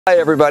Hi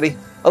everybody,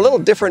 a little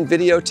different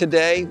video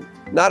today,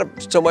 not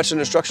so much an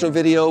instructional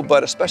video,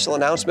 but a special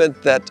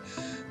announcement that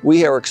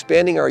we are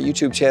expanding our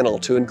YouTube channel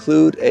to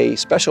include a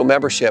special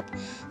membership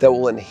that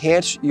will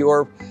enhance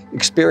your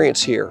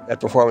experience here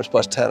at Performance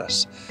Plus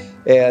Tennis.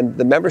 And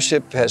the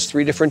membership has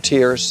 3 different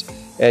tiers,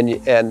 and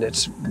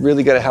it's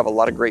really going to have a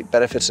lot of great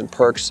benefits and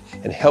perks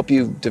and help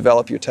you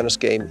develop your tennis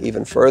game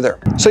even further.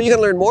 So you can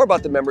learn more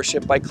about the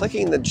membership by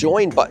clicking the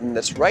join button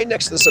that's right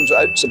next to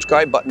the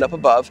subscribe button up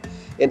above.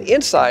 And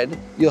inside,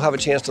 you'll have a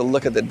chance to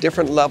look at the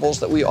different levels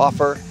that we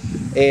offer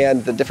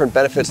and the different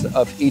benefits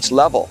of each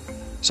level.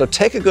 So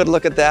take a good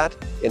look at that,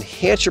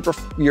 enhance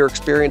your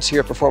experience here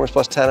at Performance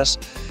Plus Tennis,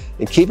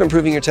 and keep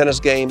improving your tennis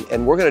game.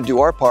 And we're going to do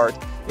our part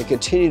and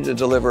continue to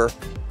deliver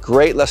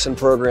great lesson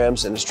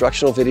programs and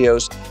instructional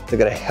videos that are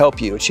going to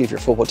help you achieve your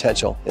full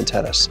potential in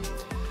tennis.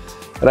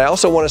 And I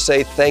also want to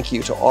say thank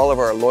you to all of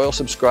our loyal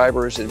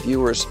subscribers and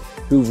viewers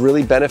who've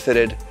really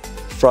benefited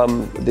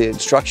from the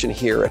instruction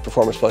here at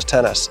Performance Plus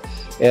Tennis.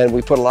 And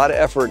we put a lot of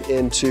effort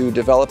into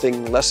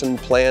developing lesson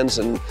plans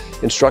and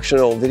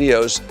instructional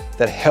videos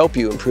that help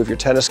you improve your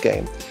tennis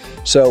game.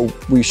 So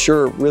we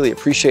sure really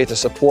appreciate the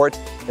support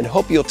and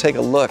hope you'll take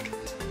a look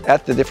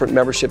at the different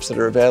memberships that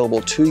are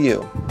available to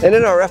you. And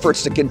in our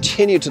efforts to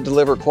continue to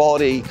deliver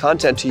quality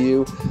content to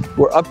you,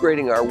 we're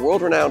upgrading our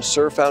world-renowned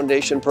Serve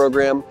Foundation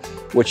program,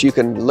 which you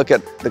can look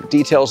at the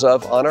details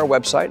of on our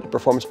website,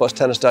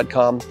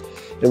 performanceplustennis.com.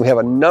 And we have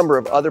a number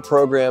of other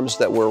programs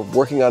that we're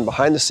working on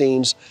behind the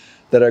scenes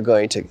that are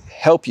going to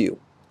help you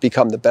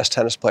become the best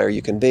tennis player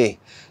you can be.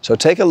 So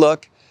take a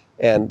look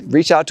and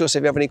reach out to us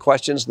if you have any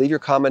questions. Leave your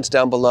comments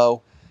down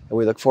below, and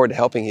we look forward to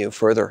helping you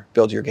further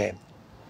build your game.